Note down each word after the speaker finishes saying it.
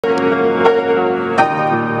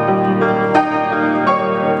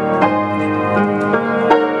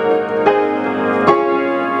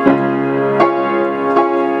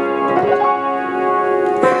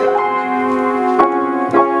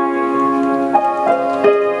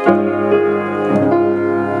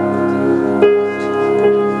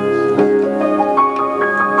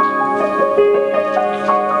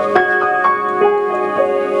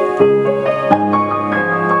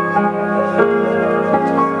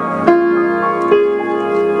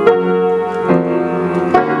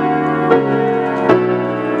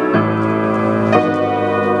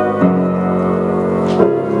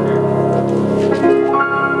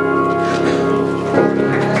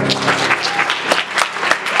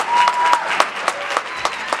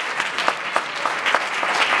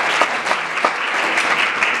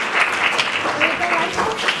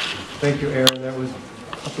Thank you, Aaron. That was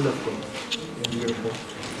uplifting and beautiful.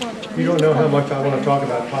 You don't know how much I want to talk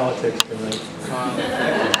about politics tonight,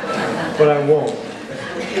 but I won't.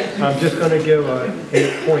 I'm just going to give an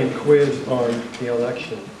 8-point quiz on the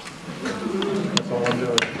election. That's all I'm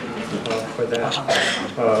doing for that.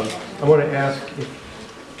 I want to ask if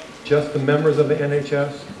just the members of the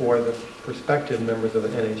NHS or the prospective members of the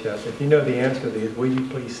NHS, if you know the answer to these, will you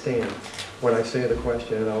please stand when I say the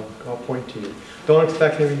question, and I'll point to you. Don't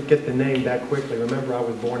expect me to get the name that quickly. Remember, I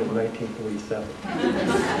was born in 1947.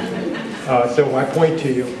 So I point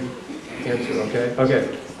to you, answer, okay?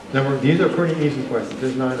 Okay. These are pretty easy questions.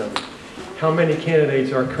 There's 9 of them. How many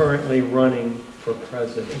candidates are currently running for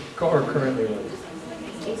president? Or currently running?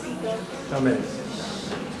 How many?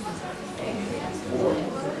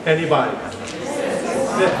 Anybody?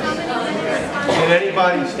 Can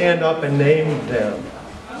anybody stand up and name them?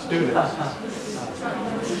 Students.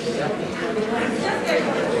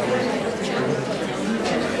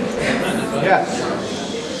 Yes.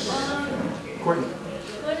 Courtney.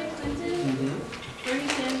 Hillary Clinton, Bernie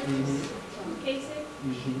Sanders, Kasich,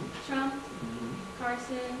 Trump,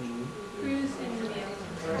 Carson, Cruz, and Rubio.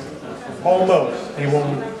 Almost.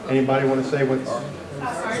 Anybody want to say what?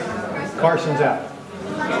 Carson's out.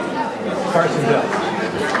 Carson's out.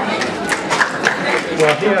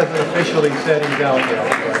 Well, he hasn't officially said he's out yet.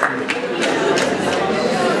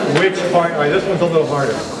 Which party? All right, this one's a little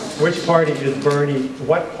harder. Which party is Bernie?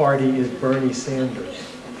 What party is Bernie Sanders?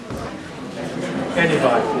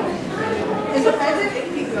 Anybody? Is the president?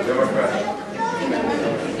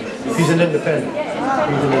 He's an independent.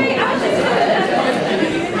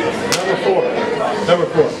 Number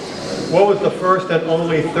four. What was the first and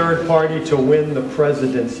only third party to win the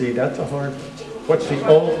presidency? That's a hard one. What's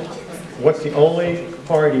the only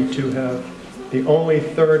party to have, the only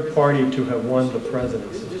third party to have won the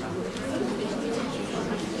presidency?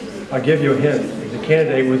 I'll give you a hint. The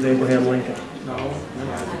candidate was Abraham Lincoln. No.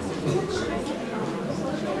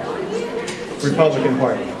 Republican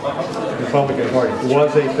Party. Republican Party. It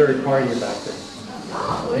was a third party back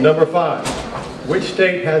then. Number 5. Which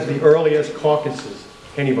state has the earliest caucuses?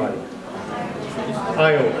 Anybody?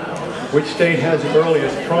 Iowa. Which state has the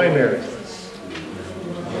earliest primaries?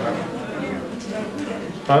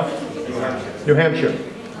 Huh? New Hampshire.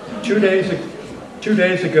 2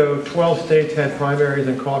 days ago, 12 states had primaries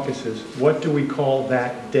and caucuses. What do we call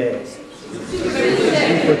that day?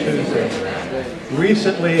 Super Tuesday.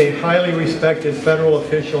 Recently, a highly respected federal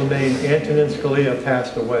official named Antonin Scalia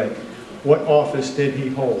passed away. What office did he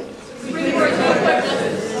hold?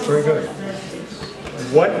 Very good.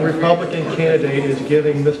 What Republican candidate is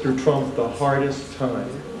giving Mr. Trump the hardest time?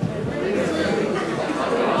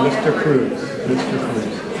 Mr. Cruz. Mr.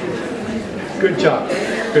 Cruz. Good job.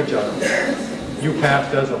 Good job. You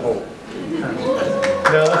passed as a whole.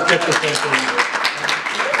 Now let's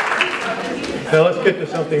get to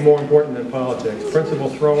something more important than politics. Principal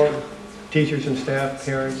Thrower, teachers and staff,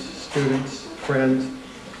 parents, students, friends,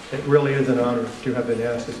 it really is an honor to have been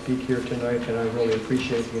asked to speak here tonight, and I really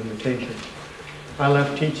appreciate the invitation. I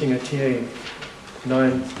left teaching at TA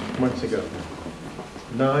 9 months ago.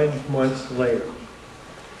 9 months later.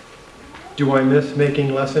 Do I miss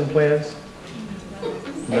making lesson plans?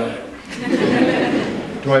 No.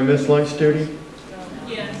 Do I miss lunch duty?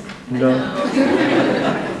 Yes. No.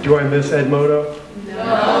 Do I miss Edmodo?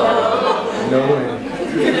 No. No way.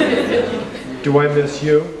 Do I miss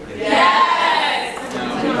you? Yes.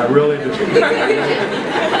 I really do.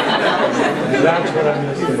 That's what I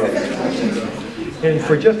miss the most. And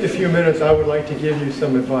for just a few minutes, I would like to give you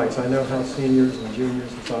some advice. I know how seniors and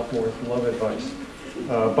juniors and sophomores love advice.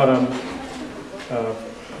 But I'm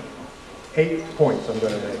 8 points I'm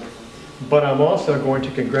going to make. But I'm also going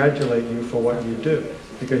to congratulate you for what you do,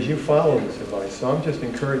 because you follow this advice. So I'm just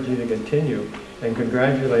encouraging you to continue and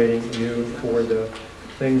congratulating you for the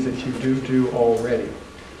things that you do already.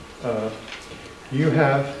 You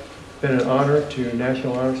have been an honor to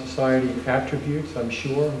National Honor Society attributes, I'm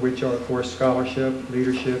sure, which are, of course, scholarship,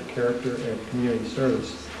 leadership, character, and community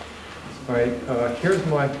service. All right,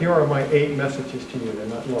 here are my 8 messages to you. They're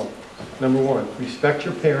not long. Number 1, respect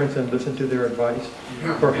your parents and listen to their advice.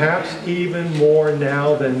 Perhaps even more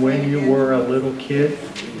now than when you were a little kid.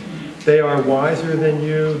 They are wiser than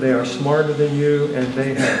you, they are smarter than you, and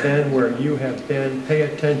they have been where you have been. Pay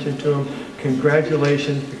attention to them.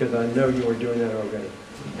 Congratulations, because I know you are doing that already.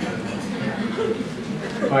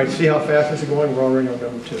 All right, see how fast this is going? We're already on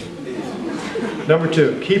number 2. Number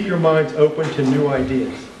 2, keep your minds open to new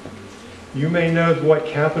ideas. You may know what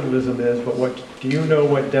capitalism is, but do you know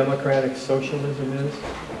what democratic socialism is?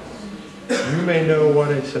 You may know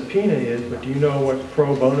what a subpoena is, but do you know what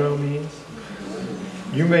pro bono means?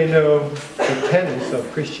 You may know the tenets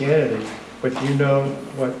of Christianity, but do you know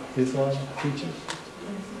what Islam teaches?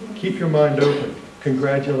 Keep your mind open.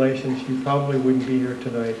 Congratulations, you probably wouldn't be here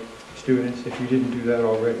tonight, students, if you didn't do that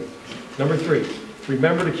already. Number 3,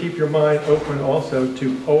 remember to keep your mind open also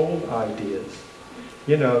to old ideas.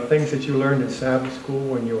 You know, things that you learned in Sabbath school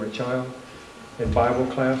when you were a child, in Bible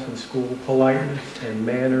class in school, politeness and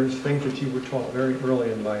manners, things that you were taught very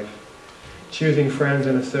early in life. Choosing friends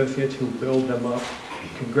and associates who build them up.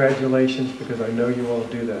 Congratulations, because I know you all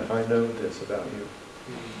do that. I know this about you.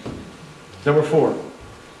 Number 4,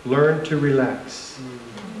 learn to relax.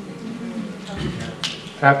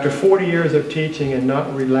 After 40 years of teaching and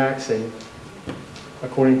not relaxing,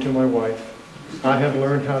 according to my wife, I have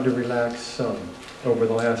learned how to relax some over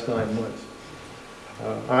the last 9 months.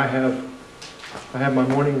 I have my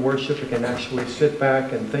morning worship. I can actually sit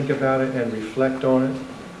back and think about it and reflect on it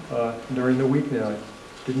during the week now. I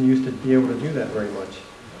didn't used to be able to do that very much.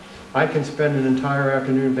 I can spend an entire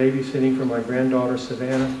afternoon babysitting for my granddaughter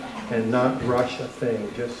Savannah and not rush a thing.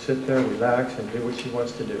 Just sit there, relax, and do what she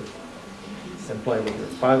wants to do. And play with her.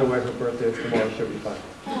 By the way, her birthday is tomorrow. She'll be fine.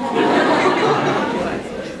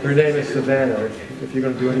 Her name is Savannah. If you're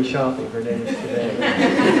going to do any shopping, her name is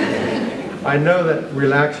Savannah. I know that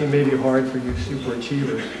relaxing may be hard for you super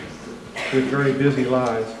achievers with very busy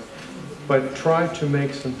lives, but try to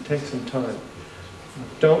take some time.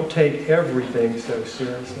 Don't take everything so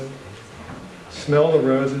seriously. Smell the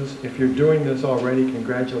roses. If you're doing this already,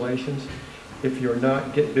 congratulations. If you're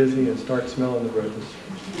not, get busy and start smelling the roses.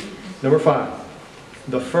 Number 5,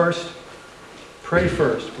 pray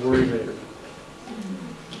first, worry later.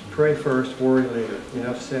 Pray first, worry later.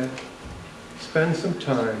 Enough said? Spend some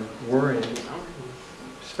time worrying.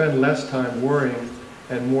 Spend less time worrying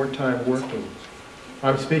and more time working.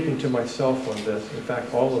 I'm speaking to myself on this. In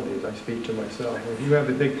fact, all of these I speak to myself. If you have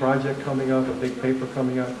a big project coming up, a big paper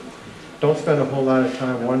coming up, don't spend a whole lot of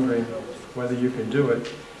time wondering whether you can do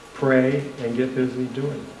it. Pray and get busy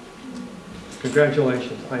doing it.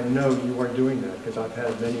 Congratulations. I know you are doing that because I've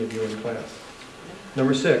had many of you in class.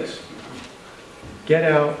 Number 6, get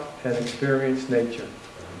out and experience nature.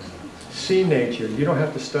 See nature. You don't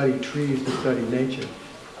have to study trees to study nature.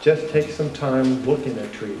 Just take some time looking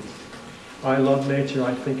at trees. I love nature.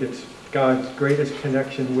 I think it's God's greatest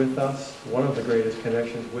connection with us, one of the greatest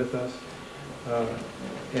connections with us.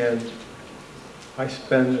 And I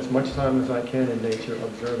spend as much time as I can in nature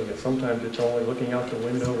observing it. Sometimes it's only looking out the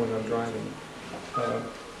window when I'm driving.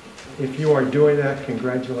 If you are doing that,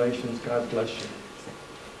 congratulations. God bless you.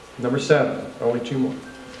 Number 7, only 2 more.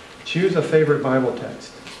 Choose a favorite Bible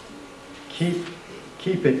text. Keep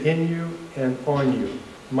it in you and on you.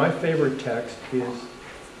 My favorite text is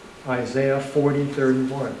Isaiah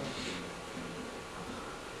 40:31.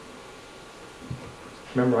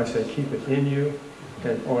 Remember, I said keep it in you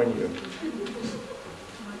and on you.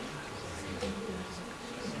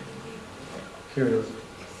 Here it is.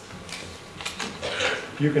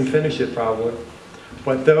 You can finish it probably.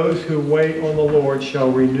 But those who wait on the Lord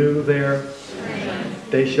shall renew their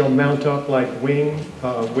strength. They shall mount up like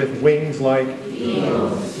with wings like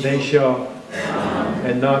eagles. They shall run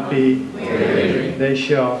and not be weary. They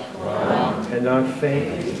shall run and not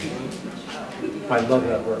faint. I love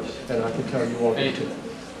that verse, and I can tell you all do too.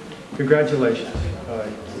 Congratulations.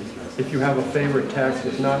 If you have a favorite text,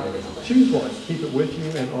 if not, choose one. Keep it with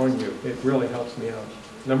you and on you. It really helps me out.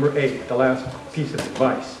 Number 8, the last piece of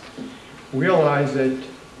advice. Realize that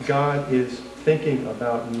God is thinking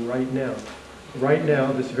about you right now. Right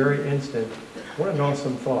now, this very instant. What an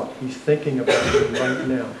awesome thought. He's thinking about you right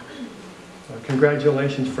now.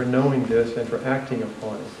 Congratulations for knowing this and for acting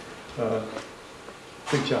upon it.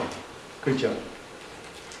 Good job. Good job.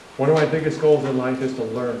 One of my biggest goals in life is to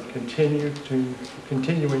learn, continuing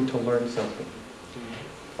to learn something.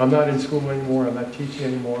 I'm not in school anymore, I'm not teaching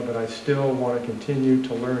anymore, but I still want to continue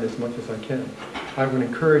to learn as much as I can. I would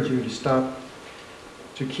encourage you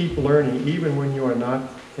to keep learning even when you are not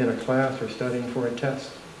in a class or studying for a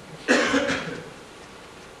test.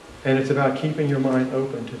 And it's about keeping your mind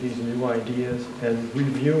open to these new ideas and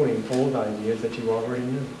reviewing old ideas that you already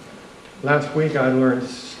knew. Last week I learned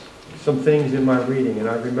some things in my reading, and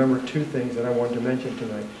I remember 2 things that I wanted to mention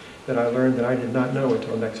tonight that I learned that I did not know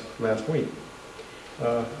until last week.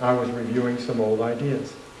 I was reviewing some old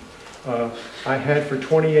ideas. I had for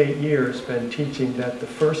 28 years been teaching that the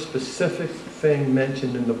first specific thing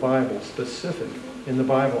mentioned in the Bible,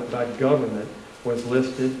 about government, was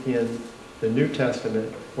listed in the New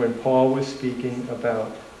Testament when Paul was speaking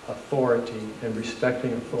about authority and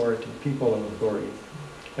respecting authority, people of authority,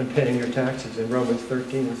 and paying your taxes in Romans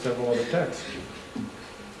 13 and several other texts.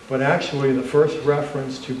 But actually, the first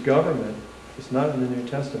reference to government It's not in the New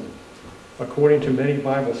Testament. According to many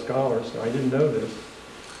Bible scholars, I didn't know this,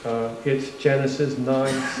 it's Genesis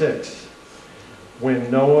 9:6,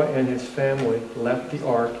 when Noah and his family left the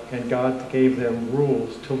ark and God gave them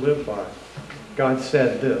rules to live by. God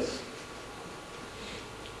said this.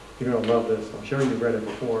 You're going to love this. I'm sure you've read it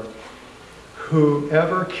before.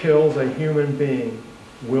 Whoever kills a human being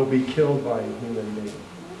will be killed by a human being.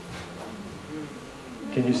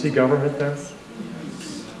 Can you see government there?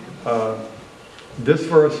 This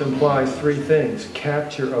verse implies three things.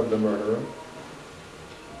 Capture of the murderer.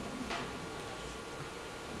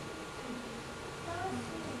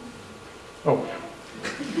 Oh.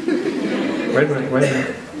 Wait a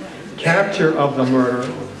minute. Capture of the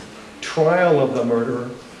murderer, trial of the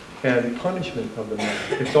murderer, and punishment of the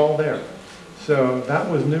murderer. It's all there. So that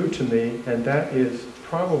was new to me, and that is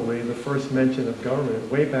probably the first mention of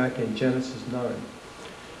government way back in Genesis 9.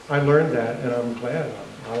 I learned that, and I'm glad.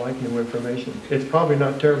 I like new information. It's probably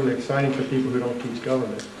not terribly exciting for people who don't teach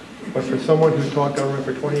government, but for someone who's taught government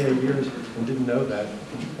for 28 years and didn't know that,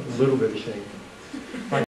 a little bit ashamed.